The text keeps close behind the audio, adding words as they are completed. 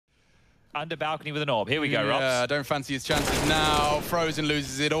under balcony with an orb. Here we go, ropz. Yeah, I don't fancy his chances now. Frozen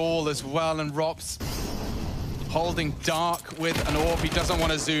loses it all as well, and ropz holding dark with an orb. He doesn't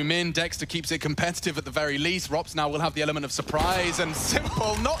want to zoom in. Dexter keeps it competitive at the very least. ropz now will have the element of surprise, and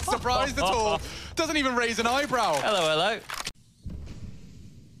s1mple not surprised at all. Doesn't even raise an eyebrow. Hello, hello.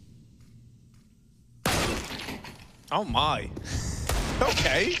 Oh my.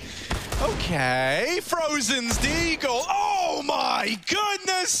 Okay. Okay. Frozen's deagle. Oh my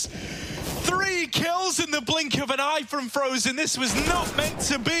goodness! 3 kills in the blink of an eye from Frozen. This was not meant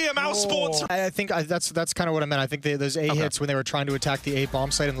to be a mouse sports. I think that's kind of what I meant. I think those A hits when they were trying to attack the A bomb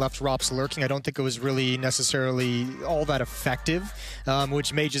site and left ropz lurking, I don't think it was really necessarily all that effective,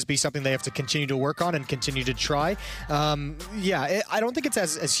 which may just be something they have to continue to work on and continue to try. Yeah, I don't think it's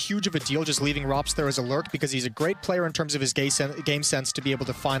as huge of a deal just leaving ropz there as a lurk, because he's a great player in terms of his game sense to be able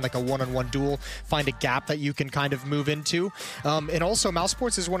to find like a one-on-one duel, find a gap that you can kind of move into. And also, mouse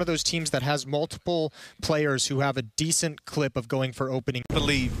sports is one of those teams that has multiple players who have a decent clip of going for opening.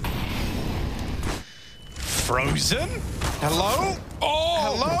 Believe. Frozen? Hello?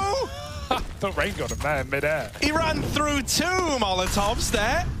 Oh! Hello? The rain got him there in midair. He ran through 2 Molotovs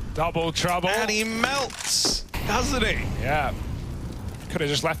there. Double trouble. And he melts, doesn't he? Yeah. Could have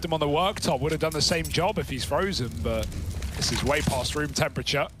just left him on the worktop. Would have done the same job if he's frozen, but this is way past room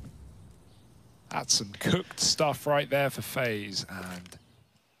temperature. That's some cooked stuff right there for FaZe, and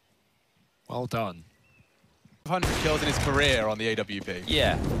well done. 100 kills in his career on the AWP.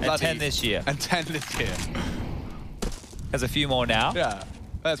 Yeah, and 10 this year. And 10 this year. There's a few more now. Yeah,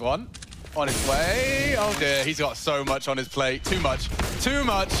 there's one. On his way. Oh dear, he's got so much on his plate. Too much. Too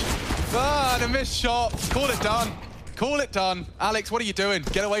much. Ah, and a missed shot. Call it done. Call it done. Alex, what are you doing?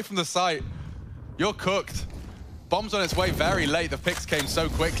 Get away from the site. You're cooked. Bomb's on its way very late. The picks came so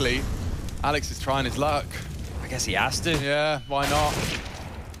quickly. Alex is trying his luck. I guess he has to. Yeah, why not?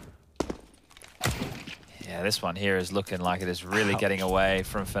 Yeah, this one here is looking like it is really getting away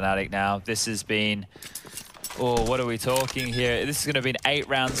from Fnatic now. This has been, oh, what are we talking here? This is going to be 8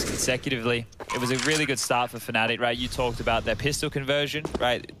 rounds consecutively. It was a really good start for Fnatic, right? You talked about their pistol conversion,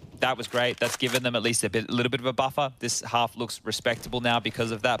 right? That was great. That's given them at least a little bit of a buffer. This half looks respectable now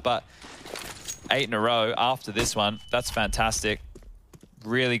because of that, but 8 in a row after this one, that's fantastic.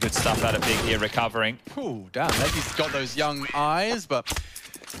 Really good stuff out of Big here, recovering. Ooh, damn, Leggy's got those young eyes, but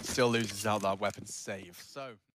still loses out that weapon save. So.